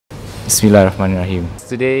Bismillahirrahmanirrahim.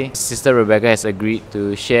 Today, Sister Rebecca has agreed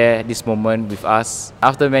to share this moment with us.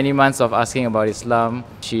 After many months of asking about Islam,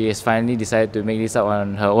 she has finally decided to make this up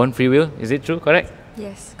on her own free will. Is it true? Correct?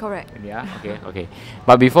 Yes, correct. Yeah, okay.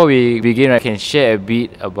 But before we begin, I can share a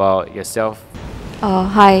bit about yourself.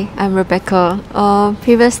 Hi, I'm Rebecca.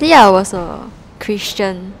 Previously, I was a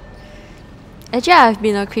Christian. Actually, I've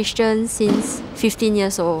been a Christian since 15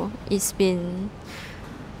 years old. It's been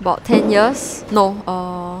about 10 years. No,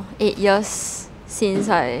 8 years since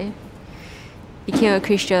I became a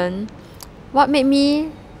Christian. What made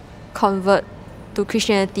me convert to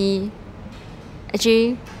Christianity?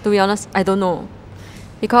 Actually, to be honest, I don't know.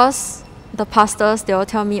 Because the pastors, they will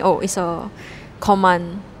tell me, oh, it's a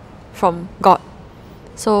command from God.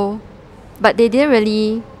 So, but they didn't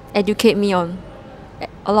really educate me on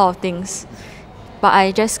a lot of things. But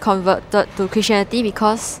I just converted to Christianity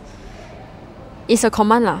because it's a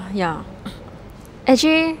command lah, yeah.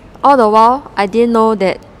 Actually, all the while, I didn't know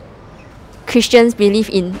that Christians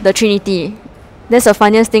believe in the Trinity. That's the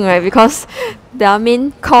funniest thing, right? Because their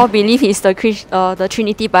main core belief is the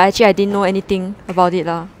Trinity, but actually I didn't know anything about it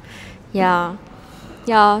lah. Yeah.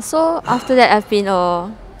 So after that, I've been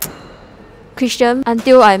a Christian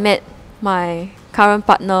until I met my current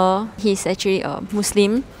partner. He's actually a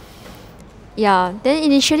Muslim. Yeah. Then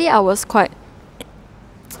initially I was quite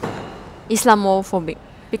Islamophobic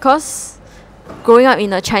because growing up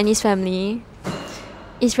in a Chinese family,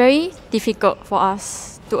 it's very difficult for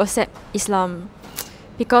us to accept Islam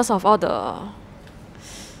because of all the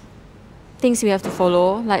things we have to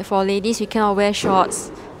follow. Like for ladies, we cannot wear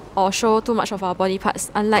shorts or show too much of our body parts.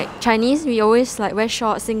 Unlike Chinese, we always like wear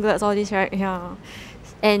shorts, singlets, all this, right? Yeah.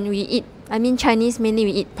 And we eat, Chinese mainly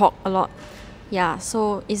we eat pork a lot. Yeah,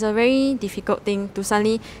 so it's a very difficult thing to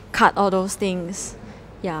suddenly cut all those things.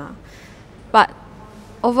 Yeah. But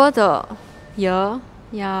over the year,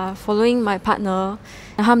 following my partner,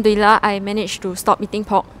 alhamdulillah, I managed to stop eating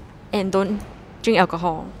pork and don't drink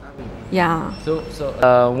alcohol. Yeah. So,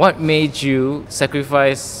 what made you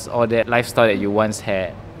sacrifice all that lifestyle that you once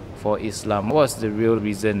had for Islam? What was the real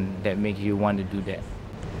reason that made you want to do that?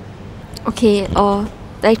 Okay,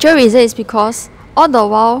 the actual reason is because all the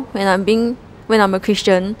while when I'm a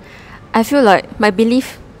Christian, I feel like my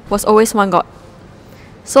belief was always one God.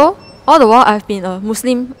 So all the while I've been a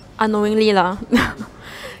Muslim unknowingly lah.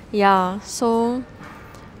 Yeah, so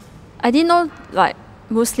I didn't know like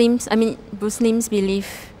Muslims believe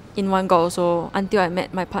in one God also until I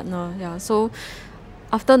met my partner. Yeah, so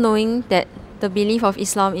after knowing that the belief of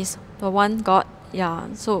Islam is the one God, yeah,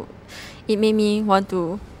 so it made me want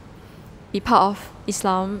to be part of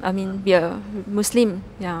Islam. Be a Muslim.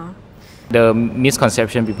 Yeah. The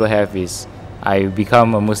misconception people have is I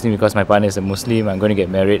become a Muslim because my partner is a Muslim, I'm going to get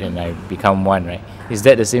married and I become one, right? Is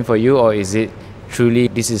that the same for you, or is it truly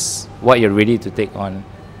this is what you're ready to take on?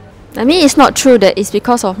 It's not true that it's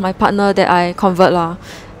because of my partner that I convert lah.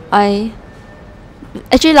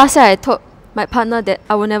 Actually last year I told my partner that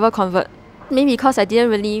I will never convert. Maybe because I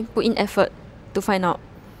didn't really put in effort to find out.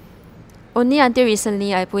 Only until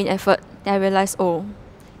recently I put in effort that I realized, oh,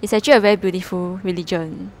 it's actually a very beautiful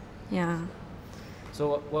religion. Yeah.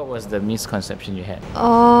 So what was the misconception you had?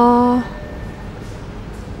 More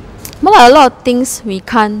like a lot of things we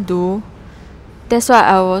can't do. That's why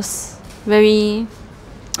I was very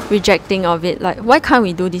rejecting of it. Like, why can't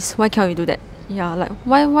we do this? Why can't we do that? Yeah, like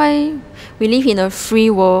why we live in a free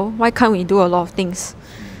world? Why can't we do a lot of things?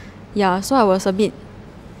 Yeah, so I was a bit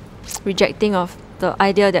rejecting of the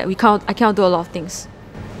idea that I cannot do a lot of things.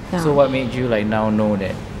 Yeah. So what made you like now know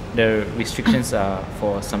that the restrictions are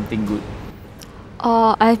for something good?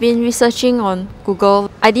 I've been researching on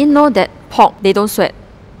Google. I didn't know that pork, they don't sweat.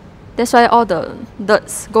 That's why all the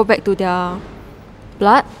dirts go back to their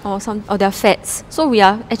blood or their fats. So we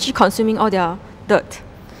are actually consuming all their dirt.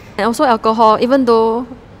 And also alcohol, even though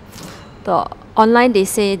online they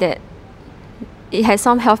say that it has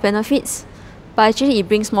some health benefits, but actually it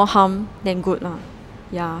brings more harm than good.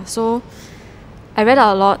 Yeah, so I read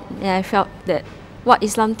a lot and I felt that what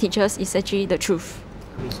Islam teaches is actually the truth.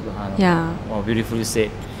 Yeah. Wow, beautifully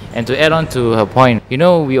said. And to add on to her point,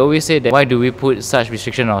 we always say that why do we put such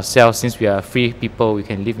restriction on ourselves since we are free people, we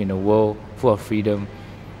can live in a world full of freedom.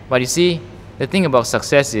 But you see, the thing about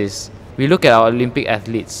success is, we look at our Olympic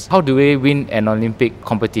athletes. How do they win an Olympic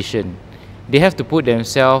competition? They have to put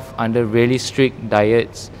themselves under really strict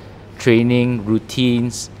diets, training,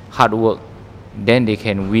 routines, hard work. Then they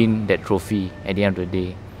can win that trophy at the end of the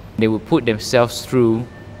day. They will put themselves through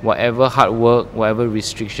whatever hard work, whatever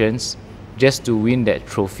restrictions, just to win that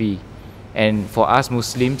trophy. And for us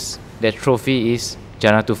Muslims, that trophy is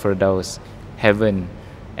Jannatul Firdaus, heaven.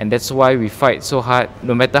 And that's why we fight so hard,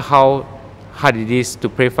 no matter how hard it is to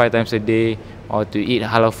pray 5 times a day or to eat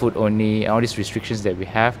halal food only, and all these restrictions that we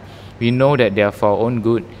have. We know that they are for our own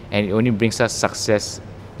good, and it only brings us success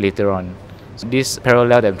later on. So this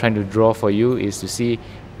parallel that I'm trying to draw for you is to see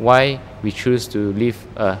why we choose to live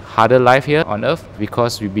a harder life here on earth,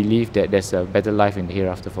 because we believe that there's a better life in the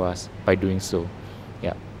hereafter for us by doing so.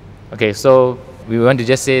 Yeah. Okay, so we want to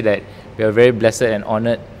just say that we are very blessed and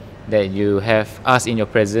honored that you have us in your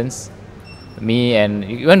presence. Me, and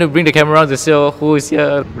you want to bring the camera around to show who is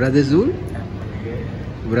here? Brother Zul,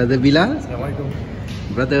 Brother Bilal,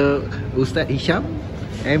 Brother Ustaz Hisham,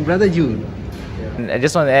 and Brother June. And I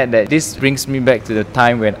just want to add that this brings me back to the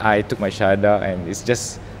time when I took my Shahada, and it's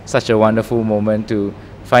just such a wonderful moment to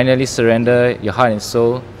finally surrender your heart and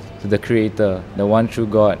soul to the Creator, the one true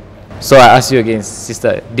God. So I ask you again,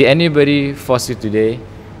 sister, did anybody force you today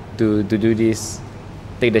to do this,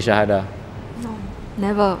 take the Shahada? No,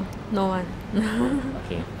 never. No one.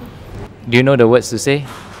 Okay. Do you know the words to say?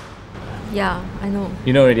 Yeah, I know.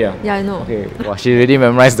 You know already? Yeah, I know. Okay. Wow, she already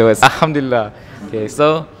memorized the words. Alhamdulillah. Okay,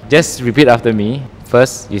 so just repeat after me.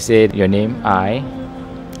 First, you say your name, I,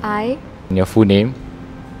 I, and your full name.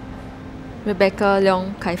 Rebecca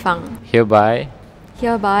Leong Kai Fang, Hereby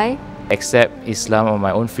hereby accept Islam on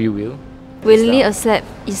my own free will. willingly accept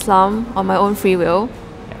Islam on my own free will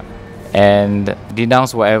And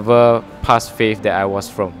denounce whatever past faith that I was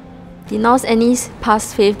from. denounce any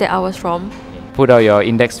past faith that I was from. Put out your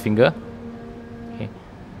index finger. Okay.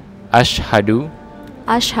 Ashhadu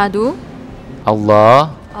Ashhadu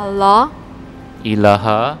Allah Allah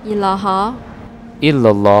ilaha ilaha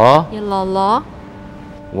illallah illallah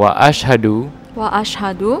wa ashhadu wa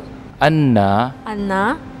ashhadu anna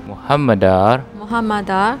anna Muhammadar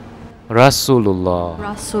Muhammadar Rasulullah.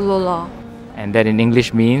 Rasulullah. And that in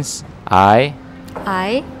English means I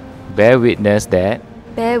I bear witness that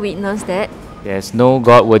bear witness that there is no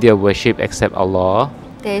God worthy of worship except Allah,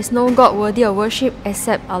 there is no God worthy of worship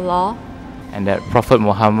except Allah, and that Prophet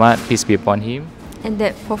Muhammad, peace be upon him, and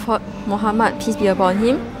that Prophet Muhammad, peace be upon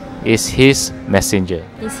him, is his messenger.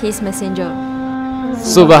 is his messenger.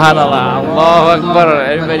 Subhanallah. Allahu Akbar.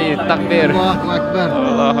 Everybody takbir. Allahu Akbar.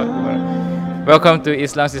 Allahu Akbar. Welcome to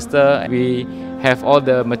Islam, sister. We have all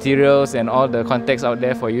the materials and all the contacts out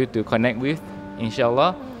there for you to connect with,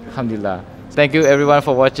 inshallah. Alhamdulillah. Thank you everyone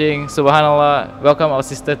for watching. Subhanallah. Welcome our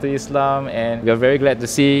sister to Islam, and we are very glad to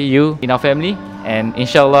see you in our family, and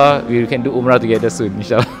inshallah we can do Umrah together soon,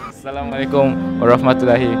 inshallah. Assalamualaikum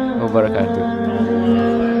warahmatullahi wabarakatuh.